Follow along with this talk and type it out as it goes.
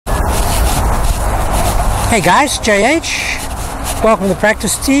Hey guys, JH. Welcome to the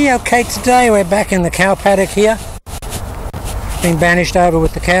practice tee. Okay, today we're back in the cow paddock here. Been banished over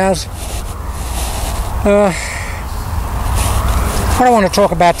with the cows. What I want to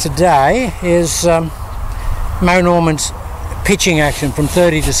talk about today is Moe Norman's pitching action from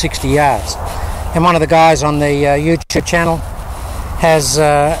 30 to 60 yards. And one of the guys on the YouTube channel has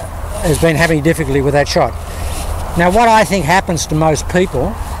been having difficulty with that shot. Now, what I think happens to most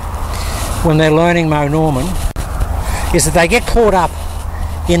people when they're learning Moe Norman is that they get caught up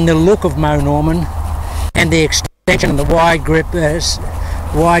in the look of Moe Norman and the extension and the wide grip,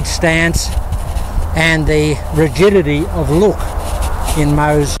 wide stance and the rigidity of look in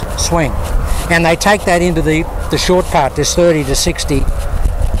Moe's swing. And they take that into the short part, this 30 to 60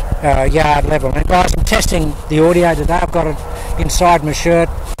 yard level. And guys, I'm testing the audio today. I've got it inside my shirt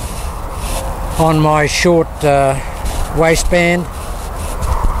on my short waistband,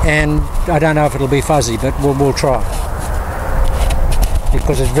 and I don't know if it'll be fuzzy, but we'll try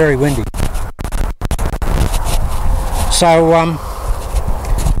because it's very windy. So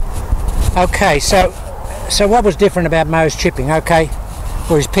okay, so what was different about Moe's chipping? Okay,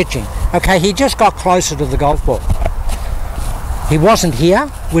 or his pitching? Okay, he just got closer to the golf ball. He wasn't here,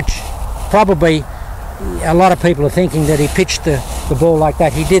 which probably a lot of people are thinking that he pitched the ball like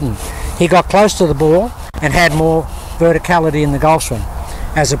that. He didn't. He got close to the ball and had more verticality in the golf swing,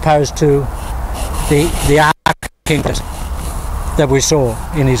 as opposed to the arcing that we saw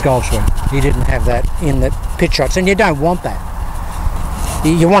in his golf swing. He didn't have that in the pitch shots, and you don't want that.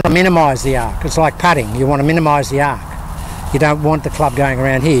 You want to minimise the arc. It's like putting. You want to minimise the arc. You don't want the club going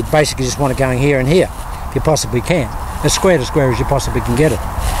around here. You basically just want it going here and here, if you possibly can. As square to square as you possibly can get it.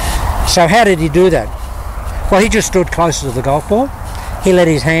 So how did he do that? Well, he just stood closer to the golf ball. He let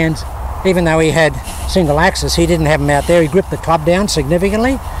his hands, even though he had single axis, he didn't have them out there. He gripped the club down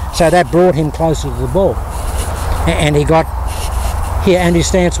significantly, so that brought him closer to the ball. And he got here, and his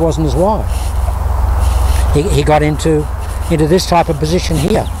stance wasn't as wide. He got into this type of position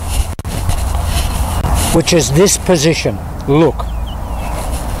here, which is this position. Look,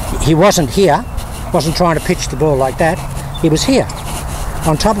 he wasn't here, wasn't trying to pitch the ball like that. He was here,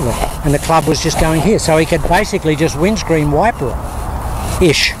 on top of it, and the club was just going here, so he could basically just windscreen wiper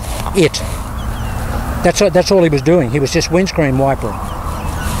ish it. That's all he was doing. He was just windscreen wipering.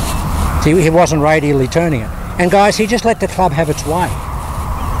 He wasn't radially turning it. And guys, he just let the club have its way.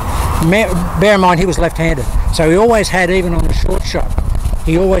 Bear in mind, he was left-handed, so he always had, even on the short shot,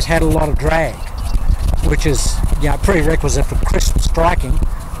 he always had a lot of drag, which is, you know, a prerequisite for crisp striking.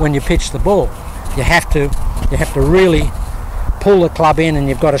 When you pitch the ball, you have to really pull the club in, and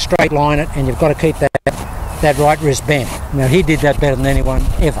you've got to straight line it, and you've got to keep that right wrist bent. Now, he did that better than anyone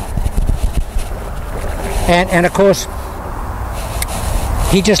ever. And of course,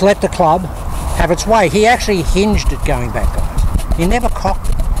 he just let the club have its way. He actually hinged it going back, guys. He never cocked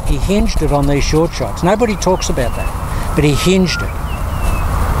it. He hinged it on these short shots. Nobody talks about that, but he hinged it.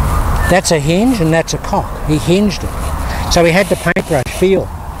 That's a hinge and that's a cock. He hinged it. So he had the paintbrush feel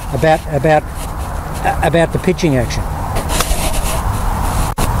about the pitching action.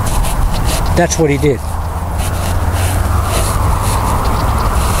 That's what he did.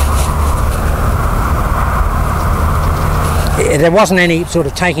 There wasn't any sort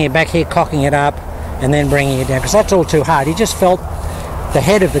of taking it back here, cocking it up, and then bringing it down, because that's all too hard. He just felt the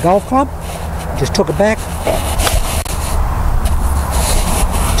head of the golf club, just took it back,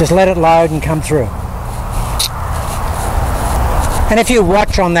 just let it load and come through. And if you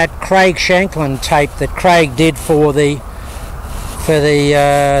watch on that Craig Shanklin tape that Craig did for the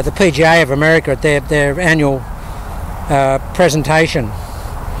PGA of America at their annual presentation,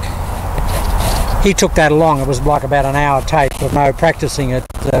 he took that along. It was like about an hour tape of Moe practicing at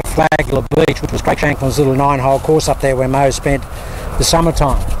Flagler Beach, which was Craig Shanklin's little 9-hole course up there where Moe spent the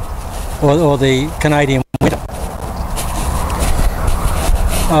summertime, or the Canadian winter.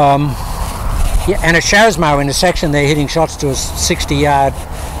 Yeah, and it shows Moe in a section there hitting shots to a 60 yard,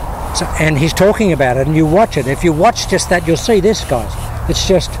 and he's talking about it, and you watch it. If you watch just that, you'll see this, guys. It's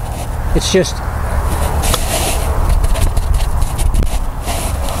just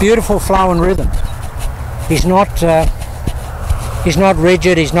beautiful flow and rhythm. He's not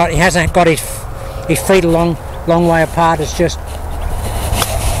rigid. He hasn't got his feet a long way apart. It's just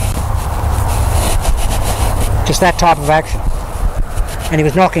that type of action. And he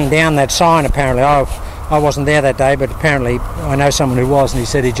was knocking down that sign, apparently. I wasn't there that day, but apparently I know someone who was, and he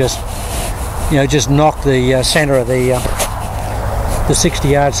said he just knocked the centre of the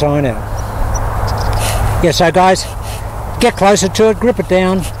 60-yard sign out. Yeah, so guys, get closer to it, grip it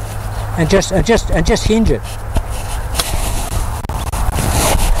down, and just hinge it.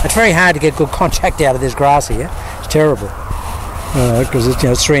 It's very hard to get good contact out of this grass here. It's terrible because it's,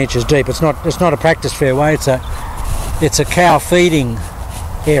 it's 3 inches deep. It's not a practice fairway. It's a cow feeding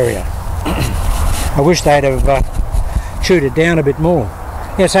area. I wish they'd have chewed it down a bit more.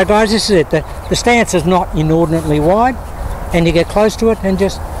 Yeah, so guys, this is it. The stance is not inordinately wide, and you get close to it and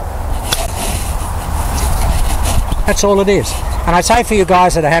just, that's all it is. And I say for you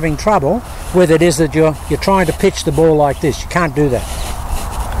guys that are having trouble with it is that you're trying to pitch the ball like this. You can't do that.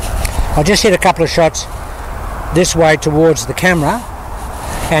 I'll just hit a couple of shots this way towards the camera,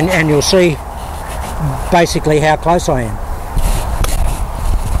 and you'll see basically how close I am.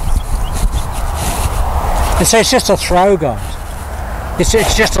 And so it's just a throw, guys.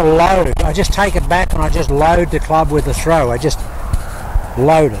 It's just a load. I just take it back and I just load the club with the throw. I just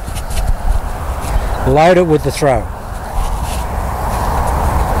load it. Load it with the throw.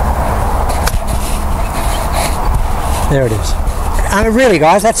 There it is. I mean, really,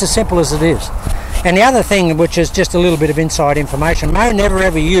 guys, that's as simple as it is. And the other thing, which is just a little bit of inside information, Moe never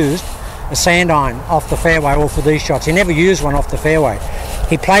ever used a sand iron off the fairway or for these shots. He never used one off the fairway.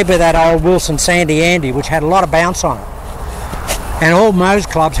 He played with that old Wilson Sandy Andy, which had a lot of bounce on it. And all Moe's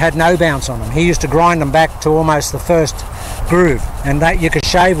clubs had no bounce on them. He used to grind them back to almost the first groove, and you could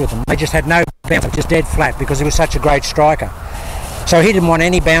shave with them. They just had no bounce, just dead flat, because he was such a great striker. So he didn't want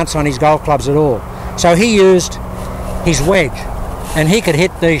any bounce on his golf clubs at all. So he used his wedge, and he could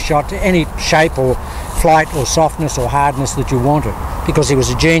hit these shots any shape or flight or softness or hardness that you wanted, because he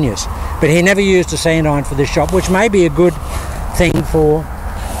was a genius. But he never used a sand iron for this shot, which may be a good thing for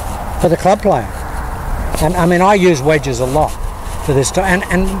the club player. And I mean, I use wedges a lot for this,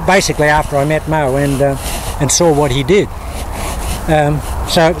 and basically after I met Moe and saw what he did.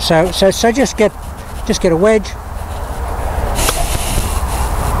 So just get a wedge.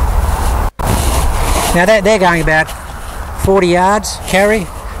 Now they're going about 40 yards carry.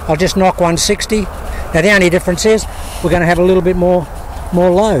 I'll just knock 160. Now the only difference is we're going to have a little bit more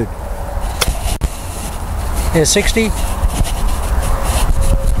load. There's 60.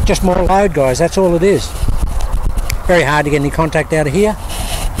 Just more load, guys. That's all it is. Very hard to get any contact out of here.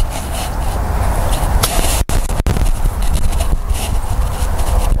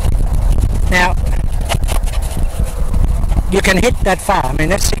 Now you can hit that far. I mean,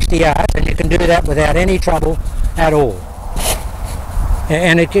 that's 60 yards, and you can do that without any trouble at all.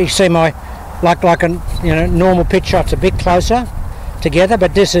 And you see my like a normal pitch shot's a bit closer together,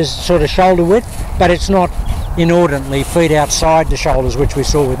 but this is sort of shoulder width, but it's not inordinately feet outside the shoulders, which we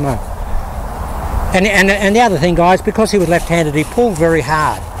saw with Moe. And the other thing, guys, because he was left-handed, he pulled very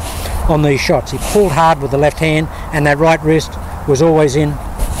hard on these shots. He pulled hard with the left hand, and that right wrist was always in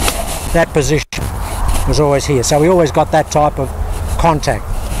that position, was always here. So we always got that type of contact.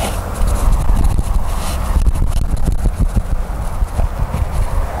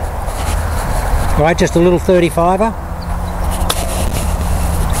 All right, just a little 35er.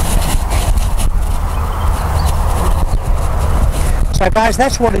 So guys,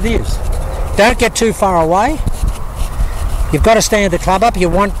 that's what it is. Don't get too far away. You've got to stand the club up. You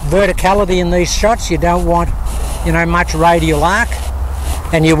want verticality in these shots. You don't want, much radial arc,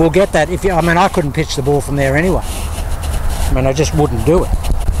 and you will get that. I mean, I couldn't pitch the ball from there anyway. I mean, I just wouldn't do it.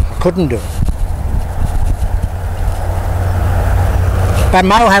 I couldn't do it. But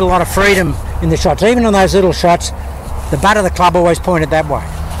Moe had a lot of freedom in the shots. Even on those little shots, the butt of the club always pointed that way.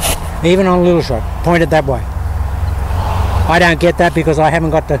 Even on a little shot, pointed that way. I don't get that because I haven't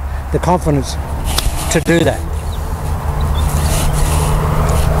got the confidence to do that.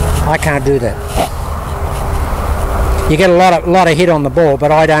 I can't do that. You get a lot of hit on the ball,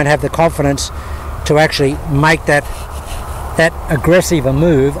 but I don't have the confidence to actually make that aggressive a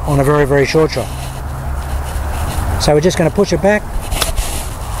move on a very, very short shot. So we're just going to push it back,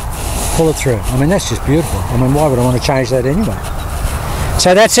 pull it through. I mean, that's just beautiful. I mean, why would I want to change that anyway?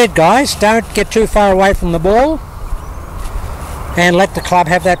 So that's it, guys. Don't get too far away from the ball, and let the club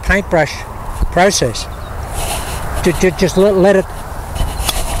have that paintbrush process. Just let it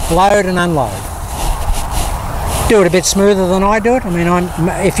load and unload. Do it a bit smoother than I do it. I mean,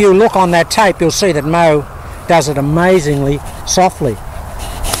 if you look on that tape, you'll see that Moe does it amazingly softly.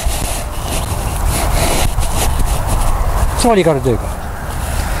 That's all you got to do,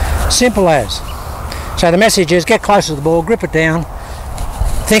 guys. Simple as. So the message is, get close to the ball, grip it down,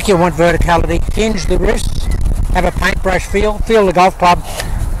 think you want verticality, hinge the wrists, have a paintbrush feel the golf club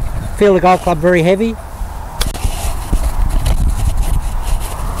very heavy,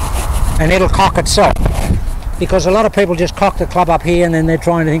 and it'll cock itself. Because a lot of people just cock the club up here and then they're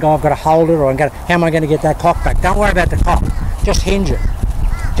trying to think, oh, I've got to hold it, or how am I going to get that cock back? Don't worry about the cock, just hinge it.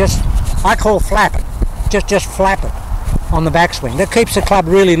 I call flap it, just flap it. on the backswing. That keeps the club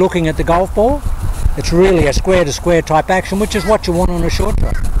really looking at the golf ball. It's really a square to square type action, which is what you want on a short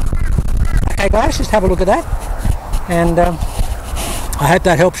shot. Okay guys, just have a look at that, and I hope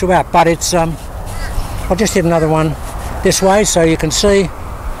that helps you out. But it's I'll just hit another one this way so you can see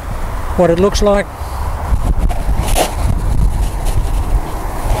what it looks like.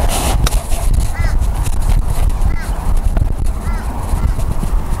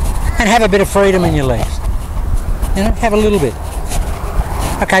 And have a bit of freedom in your legs. You know, have a little bit.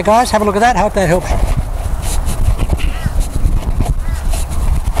 Okay guys, have a look at that. Hope that helps you.